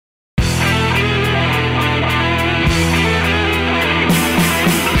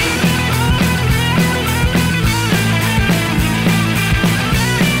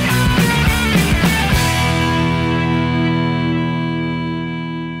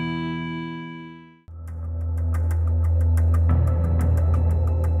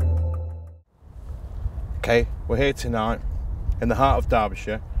Okay, we're here tonight in the heart of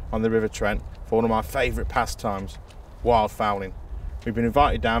Derbyshire on the River Trent for one of my favourite pastimes, wildfowling. We've been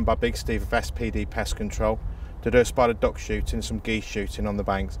invited down by Big Steve of SPD Pest Control to do a spotted duck shooting and some geese shooting on the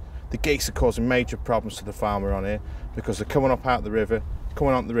banks. The geese are causing major problems to the farmer on here because they're coming up out the river,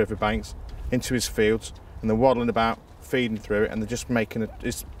 coming onto the river banks into his fields, and they're waddling about, feeding through it, and they're just making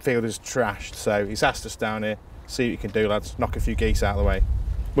his field is trashed. So he's asked us down here, see what you can do, lads, knock a few geese out of the way.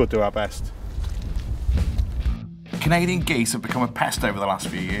 We'll do our best. Canadian geese have become a pest over the last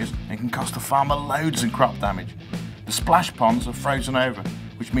few years and can cost the farmer loads in crop damage. The splash ponds are frozen over,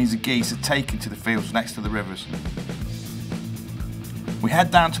 which means the geese are taken to the fields next to the rivers. We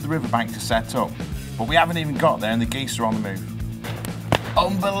head down to the riverbank to set up, but we haven't even got there and the geese are on the move.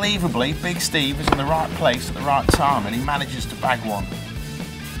 Unbelievably, Big Steve is in the right place at the right time and he manages to bag one.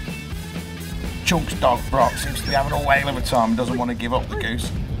 Chunk's dog Brock seems to be having a whale of a time and doesn't want to give up the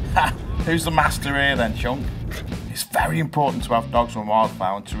goose. Ha! Who's the master here then, Chunk? It's very important to have dogs on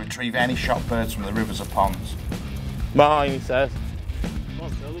wildfowl and to retrieve any shot birds from the rivers or ponds. Mine, he says. Come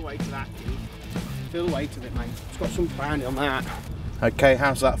on, feel the weight of that, Keith. Feel the weight of it, mate. It's got some pounding on that. Okay,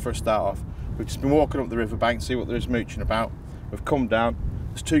 how's that for a start off? We've just been walking up the riverbank, see what there is mooching about. We've come down.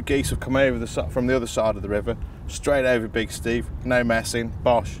 There's two geese have come over from the other side of the river, straight over Big Steve. No messing,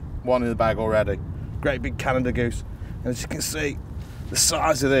 bosh. One in the bag already. Great big Canada goose. And as you can see, the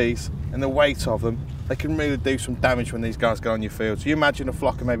size of these and the weight of them, they can really do some damage when these guys go on your field. So you imagine a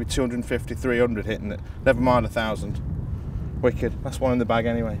flock of maybe 250, 300 hitting it, never mind 1,000. Wicked. That's one in the bag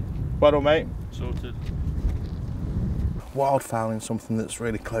anyway. Well done, mate. Sorted. Wildfowling is something that's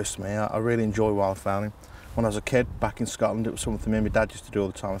really close to me. I really enjoy wildfowling. When I was a kid back in Scotland, it was something me and my dad used to do all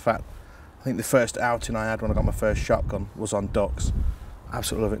the time. In fact, I think the first outing I had when I got my first shotgun was on ducks. I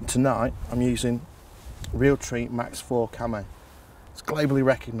absolutely love it. And tonight, I'm using Realtree Max 4 camo. It's globally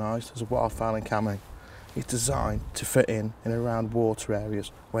recognised as a wildfowling camo. It's designed to fit in and around water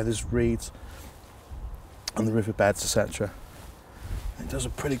areas where there's reeds and the riverbeds, etc. It does a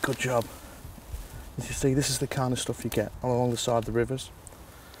pretty good job. As you see, this is the kind of stuff you get along the side of the rivers.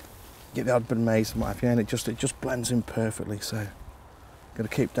 You get the odd bit of maize and what have you, and it just blends in perfectly. So, I'm going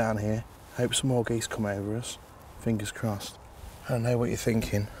to keep down here. Hope some more geese come over us. Fingers crossed. I don't know what you're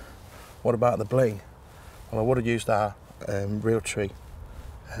thinking. What about the bling? Well, I would have used our Realtree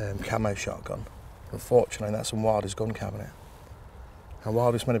camo shotgun. Unfortunately, that's in Wildy's gun cabinet. And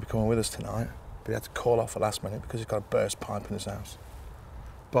Wildy's meant to be coming with us tonight, but he had to call off at last minute because he's got a burst pipe in his house.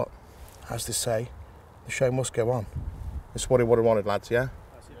 But, as they say, the show must go on. It's what he would have wanted, lads, yeah?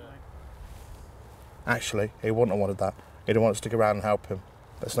 That's it, mate. Actually, he wouldn't have wanted that. He'd have wanted to stick around and help him.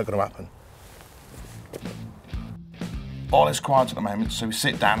 That's not going to happen. All is quiet at the moment, so we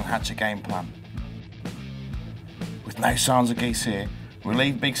sit down and hatch a game plan. With no signs of geese here, we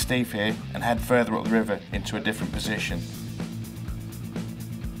leave Big Steve here and head further up the river into a different position.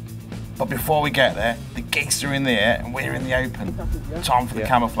 But before we get there, the geese are in the air and we're in the open. Time for the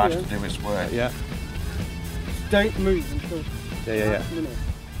camouflage to do its work. Yeah. Don't move until Yeah.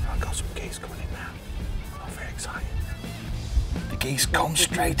 I've got some geese coming in now. I'm very excited. The geese come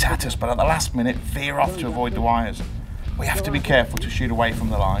straight at us, but at the last minute veer off to avoid the wires. We have to be careful to shoot away from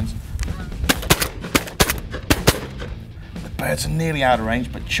the lines. The birds are nearly out of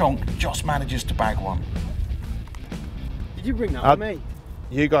range, but Chunk just manages to bag one. Did you bring that with me?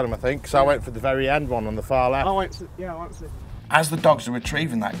 You got him, I think, because I went for the very end one on the far left. I went to. As the dogs are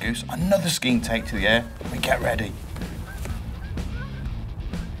retrieving that goose, another skein take to the air. We get ready.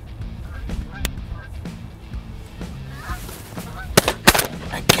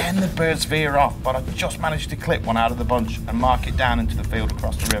 Again, the birds veer off, but I just managed to clip one out of the bunch and mark it down into the field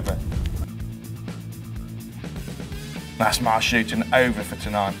across the river. That's my shooting over for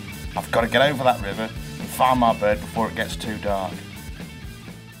tonight. I've got to get over that river and find my bird before it gets too dark.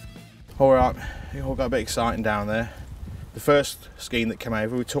 All right, it all got a bit exciting down there. The first skein that came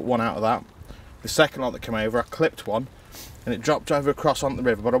over, we took one out of that. The second lot that came over, I clipped one and it dropped over across onto the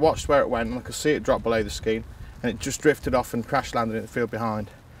river, but I watched where it went and I could see it drop below the skein and it just drifted off and crash landed in the field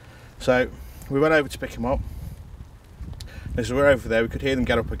behind. So we went over to pick him up. As we were over there, we could hear them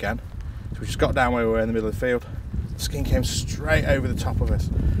get up again. So we just got down where we were in the middle of the field. The skein came straight over the top of us.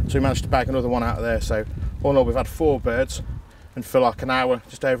 So we managed to bag another one out of there. So all in all, we've had 4 birds and for like an hour,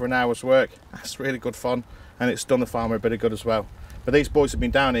 just over an hour's work. That's really good fun. And it's done the farmer a bit of good as well. But these boys have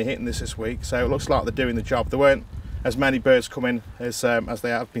been down here hitting this week, so it looks like they're doing the job. There weren't as many birds coming as they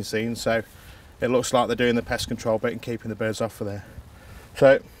have been seen, so it looks like they're doing the pest control bit and keeping the birds off of there.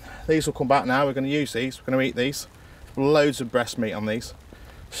 So these will come back now. We're going to use these. We're going to eat these. Loads of breast meat on these.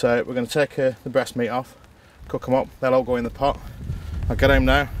 So we're going to take the breast meat off, cook them up. They'll all go in the pot. I'll get home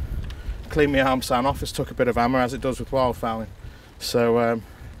now, clean my Armsan off. It's took a bit of hammer, as it does with wildfowling. So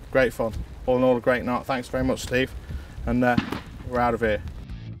great fun. All in all, a great night. Thanks very much, Steve. And we're out of here.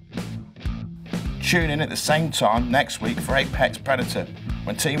 Tune in at the same time next week for Apex Predator,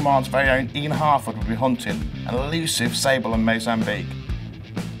 when Team Wild's very own Ian Harford will be hunting an elusive sable in Mozambique.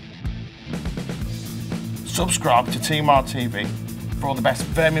 Subscribe to Team Wild TV for all the best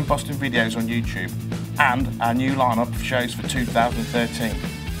vermin busting videos on YouTube and our new lineup of shows for 2013.